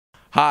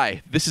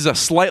Hi, this is a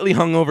slightly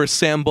hungover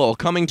Sam Bull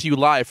coming to you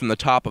live from the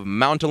top of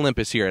Mount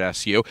Olympus here at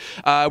SU.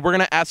 We're going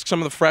to ask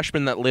some of the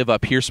freshmen that live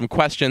up here some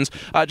questions,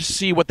 just to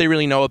see what they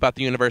really know about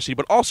the university,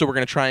 but also we're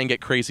going to try and get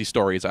crazy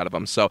stories out of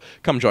them, so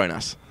come join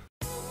us.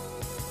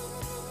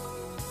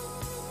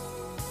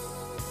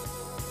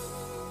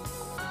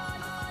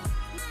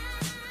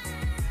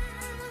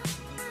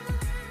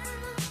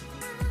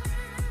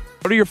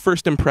 What are your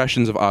first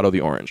impressions of Otto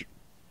the Orange?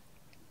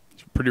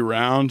 It's pretty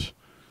round,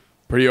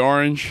 pretty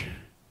orange.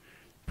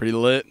 Pretty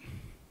lit.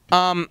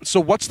 So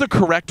what's the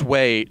correct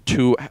way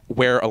to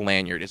wear a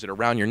lanyard? Is it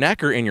around your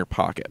neck or in your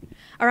pocket?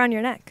 Around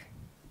your neck.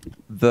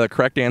 The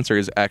correct answer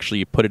is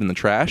actually put it in the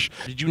trash.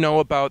 Did you know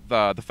about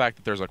the fact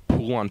that there's a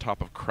pool on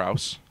top of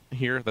Krause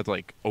here that's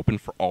like open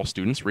for all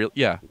students? Real?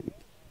 Yeah.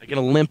 Like an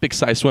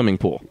Olympic-sized swimming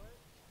pool.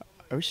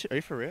 Are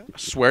you for real? I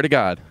swear to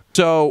God.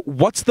 So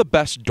what's the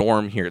best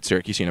dorm here at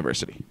Syracuse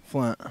University?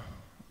 Flint.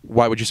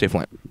 Why would you say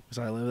Flint? Because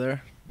I live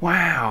there.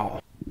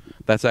 Wow.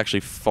 That's actually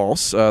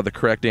false. The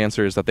correct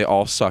answer is that they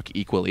all suck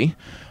equally.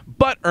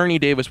 But Ernie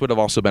Davis would have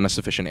also been a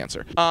sufficient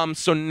answer.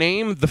 So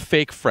name the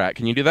fake frat.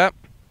 Can you do that?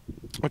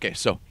 Okay,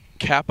 so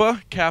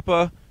Kappa,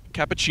 Kappa,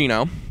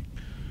 Cappuccino,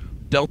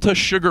 Delta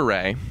Sugar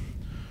Ray,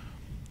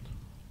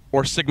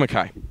 or Sigma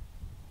Chi.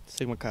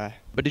 Sigma Chi.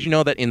 But did you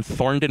know that in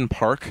Thorndon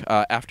Park,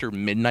 after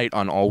midnight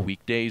on all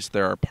weekdays,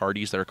 there are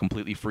parties that are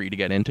completely free to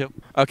get into?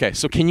 Okay,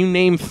 so can you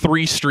name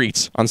 3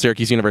 streets on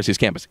Syracuse University's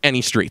campus?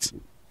 Any streets?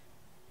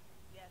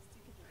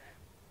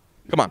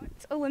 Come on.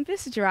 It's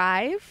Olympus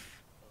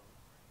Drive.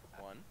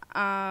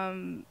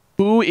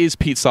 Who is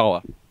Pete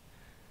Sala?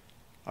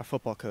 Our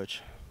football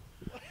coach.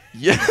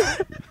 Yeah.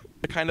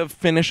 To kind of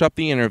finish up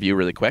the interview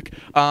really quick,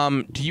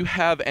 do you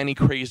have any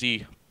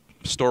crazy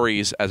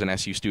stories as an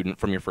SU student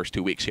from your first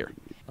 2 weeks here?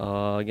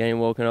 Getting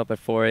woken up at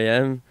 4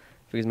 a.m.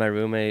 because my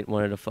roommate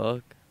wanted to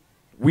fuck.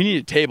 We need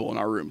a table in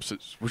our room, so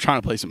we're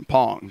trying to play some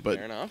Pong, but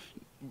Fair enough.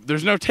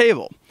 there's no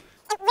table.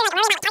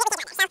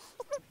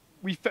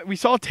 We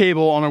saw a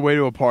table on our way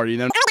to a party,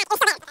 and then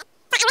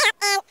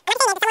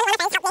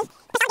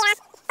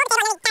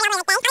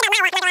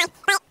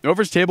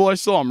over his table I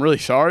saw. I'm really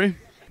sorry.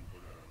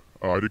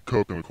 I did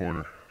coke in the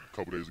corner a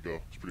couple days ago.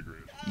 It's pretty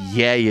great.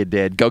 Yeah, you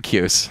did. Go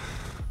Cuse.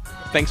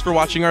 Thanks for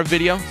watching our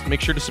video.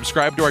 Make sure to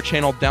subscribe to our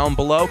channel down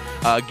below.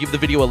 Give the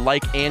video a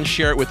like and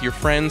share it with your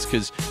friends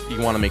because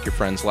you want to make your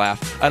friends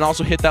laugh. And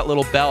also hit that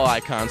little bell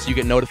icon so you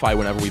get notified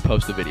whenever we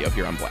post a video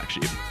here on Black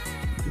Sheep.